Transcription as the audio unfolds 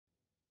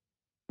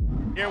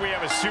Here we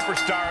have a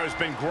superstar who's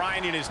been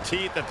grinding his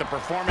teeth at the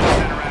Performance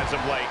Center as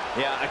of late.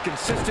 Yeah, a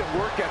consistent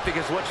work ethic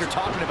is what you're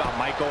talking about,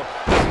 Michael.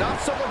 He's not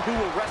someone who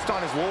will rest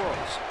on his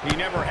laurels. He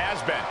never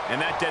has been, and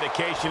that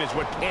dedication is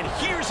what... And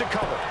here's a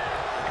cover.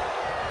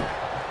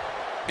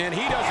 And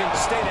he doesn't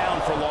stay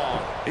down for long.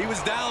 He was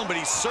down, but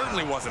he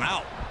certainly wasn't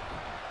out.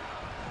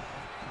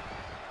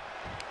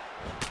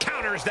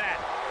 Counters that.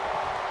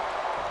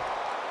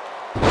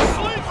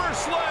 Sleeper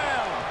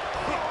slam.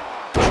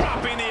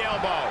 Dropping the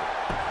elbow.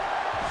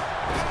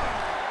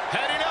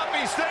 Heading up,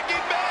 he's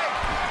thinking big.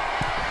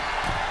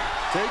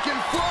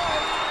 Taking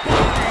flight.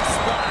 Body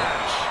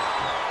splash.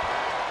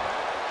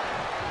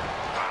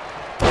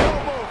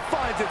 Elbow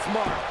finds its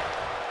mark.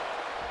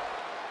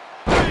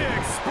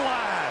 Big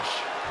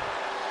splash.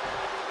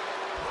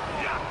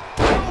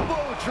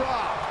 Elbow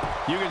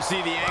drop. You can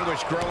see the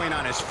anguish growing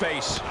on his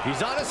face.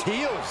 He's on his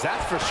heels,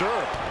 that's for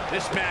sure.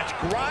 This match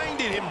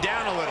grinded him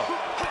down a little.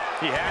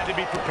 He had to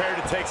be prepared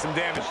to take some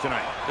damage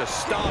tonight. Just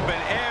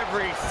stomping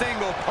every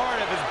single part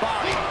of his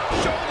body.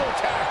 Shoulder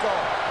tackle.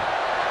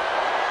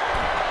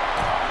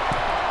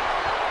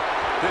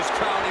 This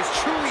crowd is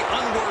truly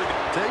unworthy.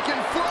 Taking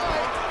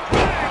flight.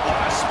 Bang,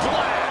 what a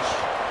splash.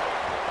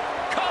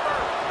 Cover.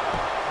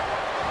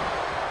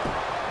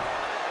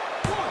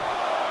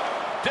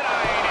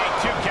 Denying a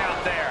 2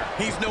 count there.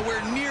 He's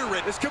nowhere near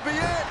it. This could be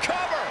it.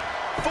 Cover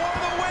for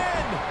the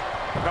win.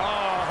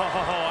 Oh,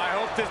 I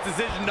hope this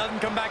decision doesn't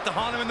come back to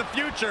haunt him in the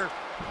future.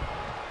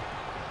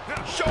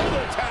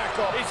 Shoulder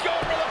tackle. He's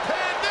going for the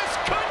pin. This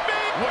could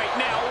be. Wait,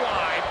 now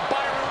why?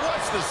 Byron,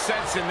 what's the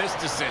sense in this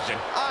decision?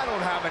 I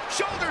don't have it.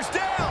 Shoulders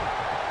down.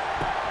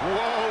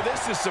 Whoa,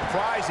 this is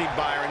surprising,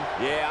 Byron.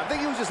 Yeah, I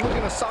think he was just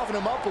looking to soften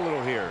him up a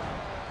little here.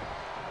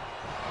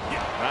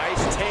 Nice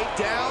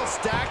takedown,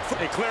 stacked.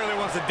 He clearly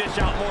wants to dish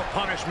out more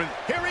punishment.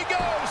 Here he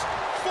goes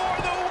for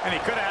the... And he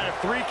could have had a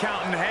 3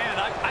 count in hand.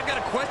 I've got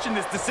to question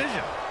this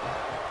decision.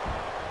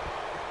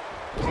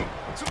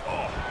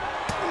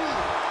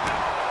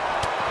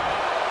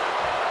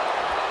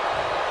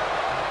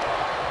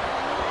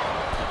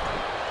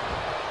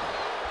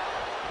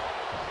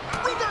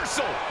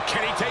 Reversal.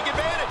 Can he take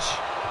advantage?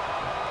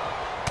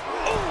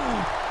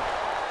 Ooh.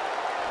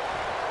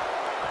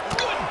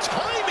 Good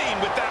timing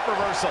with that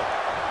reversal.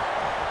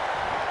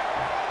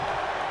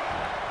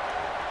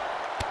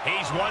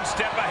 He's one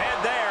step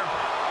ahead there.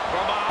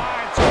 From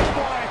behind,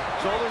 boy.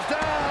 Shoulders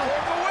down.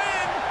 For the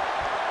win.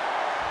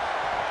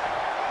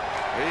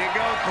 Here you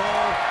go,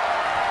 Cole.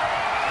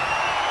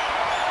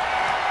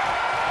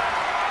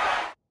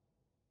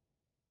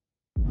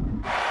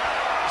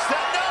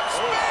 Setting up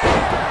spear.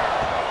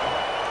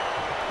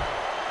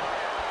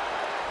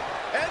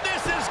 And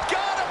this has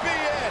got to be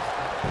it.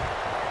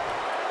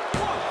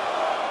 1,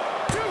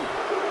 2.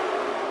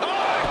 Oh,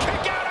 a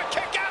kick out, a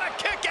kick out, a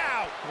kick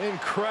out.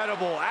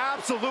 Incredible,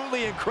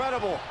 absolutely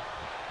incredible.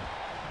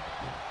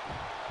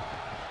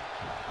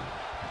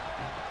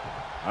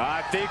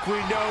 I think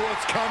we know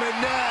what's coming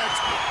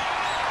next.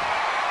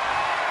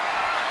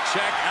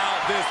 Check out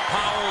this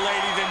power,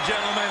 ladies and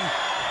gentlemen.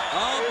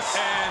 Up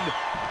and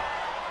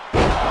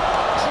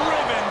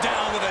driven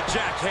down with a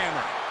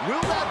jackhammer.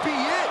 Will that be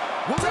it?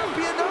 Will that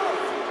be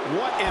enough?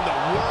 What in the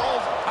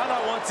world? I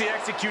thought once he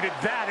executed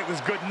that, it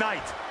was good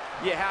night.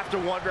 You have to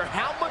wonder,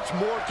 how much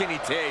more can he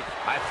take?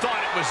 I thought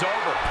it was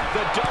over.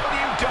 The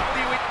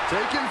WWE...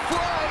 Taking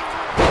flight.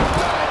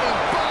 Diving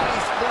body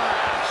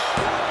splash.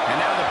 And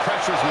now the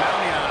pressure's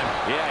mounting on him.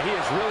 Yeah, he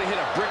has really hit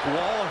a brick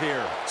wall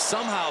here.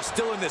 Somehow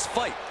still in this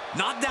fight.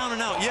 Not down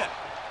and out yet.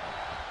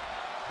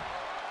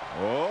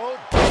 Oh,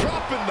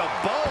 dropping the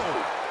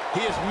bone.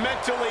 He is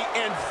mentally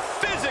and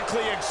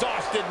physically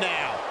exhausted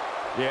now.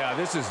 Yeah,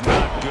 this is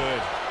not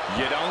good.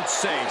 You don't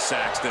say,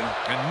 Saxton.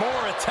 And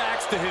more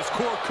attacks to his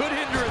core could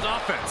hinder his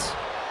offense.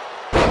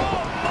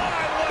 Oh,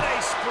 my, what a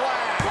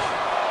splash.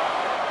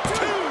 1,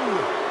 2,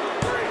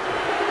 3.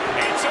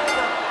 It's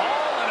over.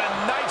 All in a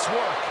night's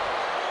work.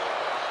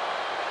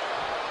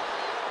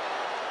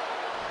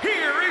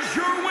 Here is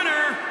your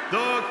winner,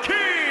 the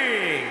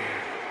King.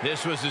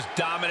 This was as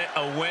dominant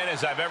a win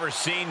as I've ever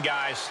seen,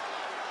 guys.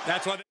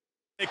 That's why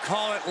they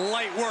call it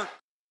light work.